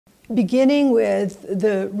Beginning with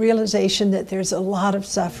the realization that there's a lot of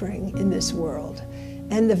suffering in this world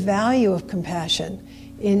and the value of compassion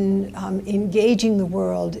in engaging the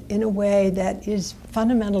world in a way that is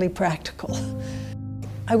fundamentally practical.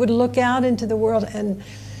 I would look out into the world and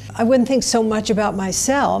I wouldn't think so much about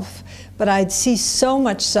myself, but I'd see so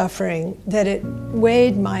much suffering that it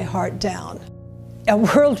weighed my heart down. A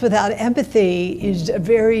world without empathy is a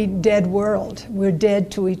very dead world. We're dead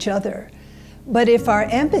to each other. But if our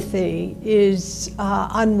empathy is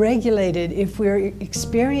unregulated, if we're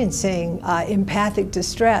experiencing empathic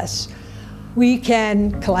distress, we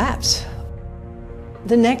can collapse.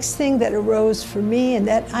 The next thing that arose for me, and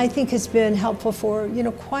that I think has been helpful for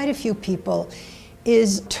quite a few people,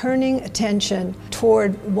 is turning attention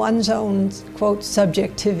toward one's own, quote,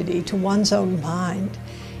 subjectivity, to one's own mind.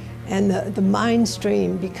 And the mind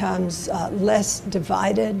stream becomes less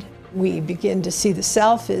divided. We begin to see the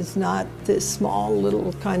self as not this small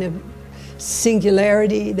little kind of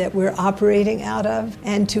singularity that we're operating out of,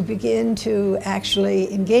 and to begin to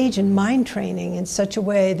actually engage in mind training in such a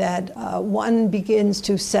way that one begins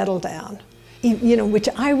to settle down. Which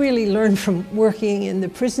I really learned from working in the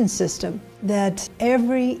prison system, that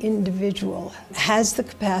every individual has the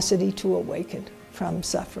capacity to awaken from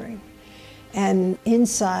suffering. And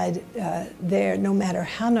inside there, no matter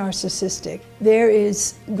how narcissistic, there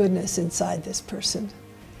is goodness inside this person.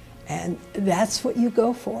 And that's what you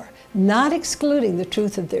go for, not excluding the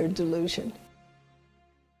truth of their delusion.